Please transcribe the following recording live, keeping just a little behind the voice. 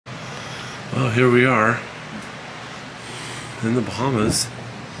Oh, here we are in the Bahamas.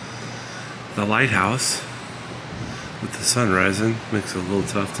 The lighthouse with the sun rising. Makes it a little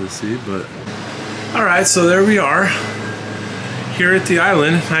tough to see, but... Alright, so there we are. Here at the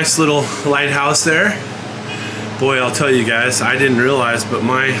island. Nice little lighthouse there. Boy, I'll tell you guys, I didn't realize, but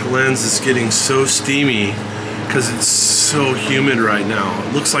my lens is getting so steamy because it's so humid right now.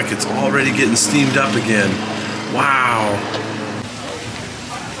 It looks like it's already getting steamed up again. Wow.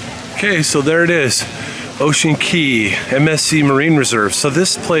 Okay, so there it is. Ocean Cay, MSC Marine Reserve. So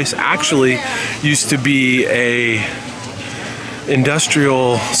this place actually used to be a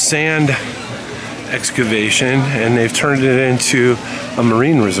industrial sand excavation, and they've turned it into a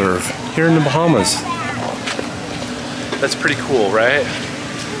marine reserve here in the Bahamas. That's pretty cool, right?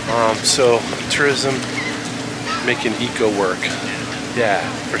 So tourism making eco work. Yeah,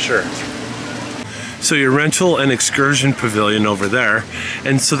 for sure. So your rental and excursion pavilion over there,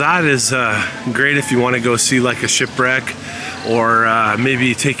 and so that is great if you want to go see like a shipwreck, or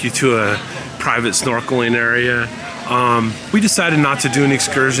maybe take you to a private snorkeling area. We decided not to do any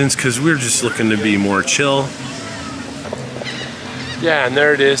excursions because we're just looking to be more chill. Yeah, and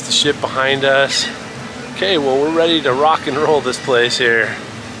there it is, the ship behind us. Okay, well, we're ready to rock and roll this place here.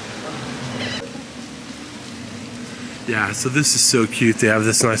 Yeah, so this is so cute. They have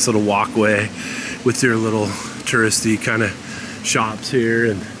this nice little walkway with their little touristy kind of shops here,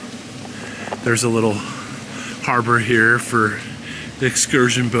 and there's a little harbor here for the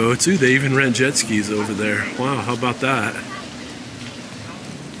excursion boats. Ooh, they even rent jet skis over there. Wow, how about that?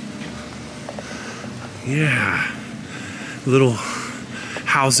 Yeah, little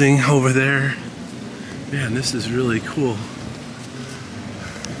housing over there. Man, this is really cool.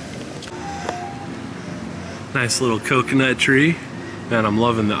 Nice little coconut tree. Man, I'm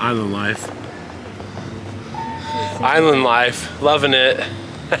loving the island life. Island life, loving it.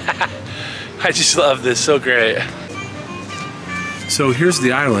 I just love this, so great. So here's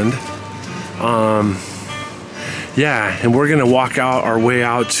the island. Yeah, and we're gonna walk out our way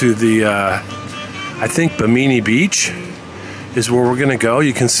out to the, I think Bimini Beach is where we're gonna go.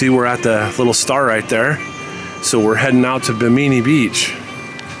 You can see we're at the little star right there. So we're heading out to Bimini Beach.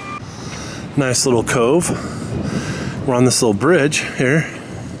 Nice little cove. We're on this little bridge here.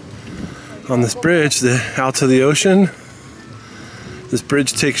 On this bridge out to the ocean. This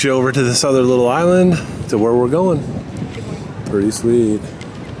bridge takes you over to this other little island to where we're going. Pretty sweet.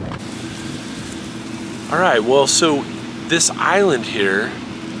 Alright, well, so this island here,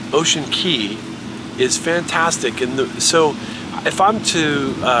 Ocean Cay, is fantastic. And so if I'm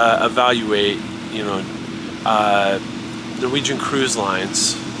to evaluate, you know, Norwegian Cruise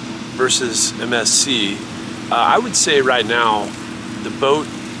Lines versus MSC, I would say right now the boat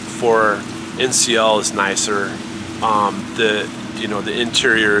for NCL is nicer. The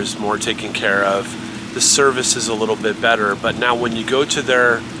interior is more taken care of. The service is a little bit better. But now when you go to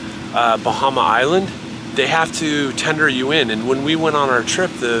their Bahama Island, they have to tender you in. And when we went on our trip,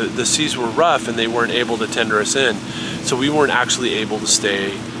 the seas were rough and they weren't able to tender us in. So we weren't actually able to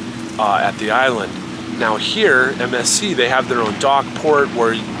stay at the island. Now here, MSC, they have their own dock port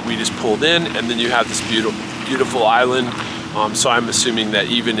where we just pulled in, and then you have this beautiful island. So I'm assuming that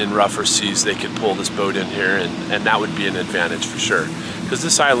even in rougher seas, they could pull this boat in here, and that would be an advantage for sure, because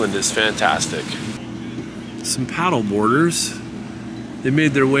this island is fantastic. Some paddle boarders. They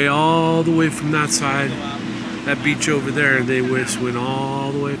made their way all the way from that side, that beach over there, and they just went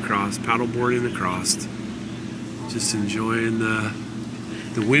all the way across, paddle boarding across. Just enjoying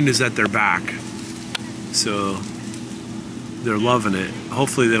the wind is at their back. So they're loving it.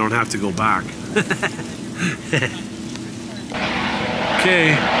 Hopefully they don't have to go back.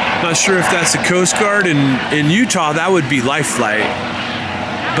 Okay, not sure if that's the Coast Guard. In Utah, that would be Life Flight,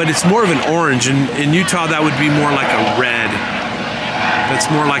 but it's more of an orange. In Utah, that would be more like a red. That's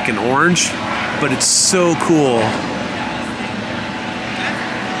more like an orange, but it's so cool.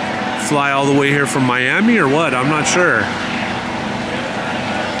 Fly all the way here from Miami or what? I'm not sure.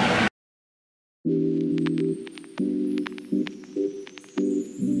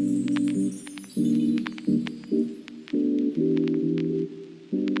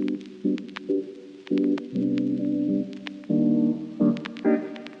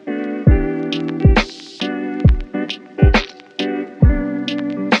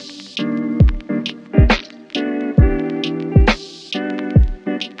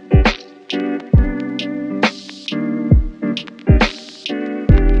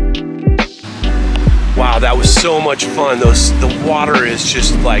 That was so much fun. The water is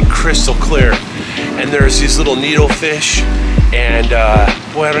just like crystal clear, and there's these little needlefish, and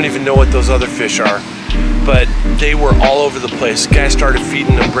boy, I don't even know what those other fish are, but they were all over the place. The guy started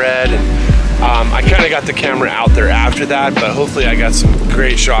feeding them bread, and I kind of got the camera out there after that, but hopefully I got some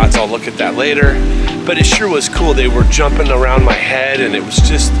great shots. I'll look at that later. But it sure was cool. They were jumping around my head, and it was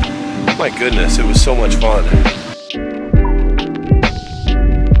just, my goodness, it was so much fun.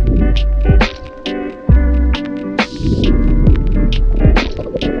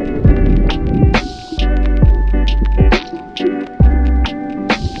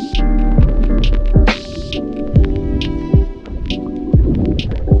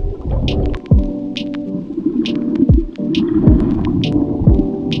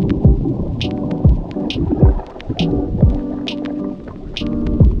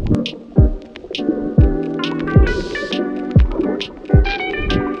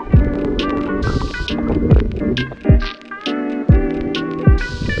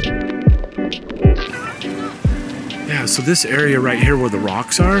 So this area right here where the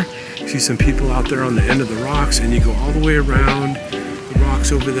rocks are, you see some people out there on the end of the rocks, and you go all the way around the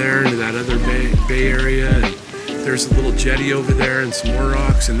rocks over there into that other bay area, and there's a little jetty over there and some more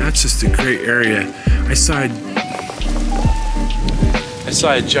rocks, and that's just a great area. I saw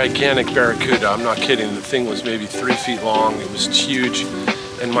a gigantic barracuda. I'm not kidding. The thing was maybe 3 feet long. It was huge,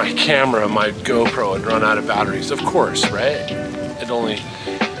 and my camera, my GoPro, had run out of batteries. Of course, right?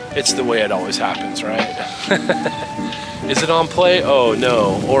 It's the way it always happens, right? Is it on play? Oh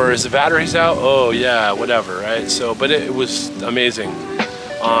no. Or is the batteries out? Oh yeah, whatever, right? So, but it was amazing.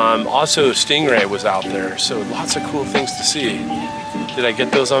 Also, stingray was out there, so lots of cool things to see. Did I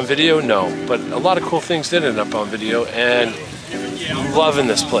get those on video? No, but a lot of cool things did end up on video, and loving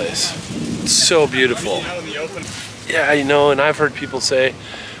this place. It's so beautiful. Yeah, you know, and I've heard people say,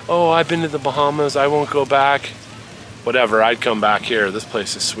 oh, I've been to the Bahamas, I won't go back. Whatever, I'd come back here. This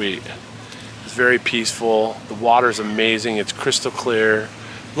place is sweet. It's very peaceful. The water's amazing. It's crystal clear.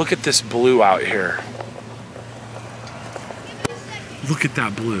 Look at this blue out here. Look at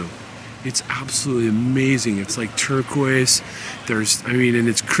that blue. It's absolutely amazing. It's like turquoise. And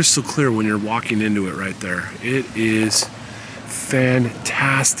it's crystal clear when you're walking into it right there. It is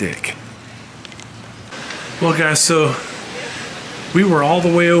fantastic. Well guys, so we were all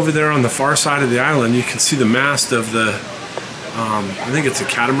the way over there on the far side of the island. You can see the mast of the, I think it's a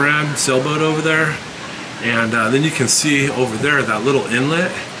catamaran sailboat over there. And then you can see over there that little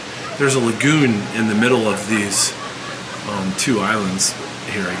inlet. There's a lagoon in the middle of these two islands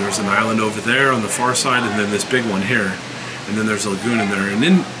here. There's an island over there on the far side, and then this big one here. And then there's a lagoon in there. And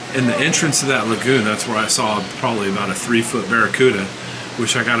in the entrance to that lagoon, that's where I saw probably about a 3-foot barracuda.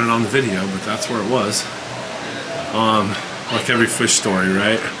 Wish I got it on the video, but that's where it was. Like every fish story,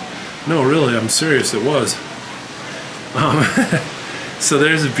 right? No, really, I'm serious, it was. So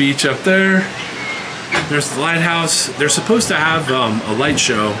there's a beach up there. There's the lighthouse. They're supposed to have a light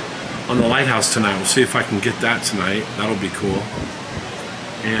show on the lighthouse tonight. We'll see if I can get that tonight. That'll be cool.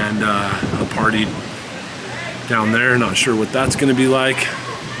 And a party down there. Not sure what that's gonna be like.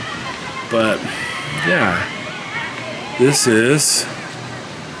 But yeah, this is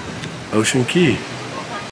Ocean Cay.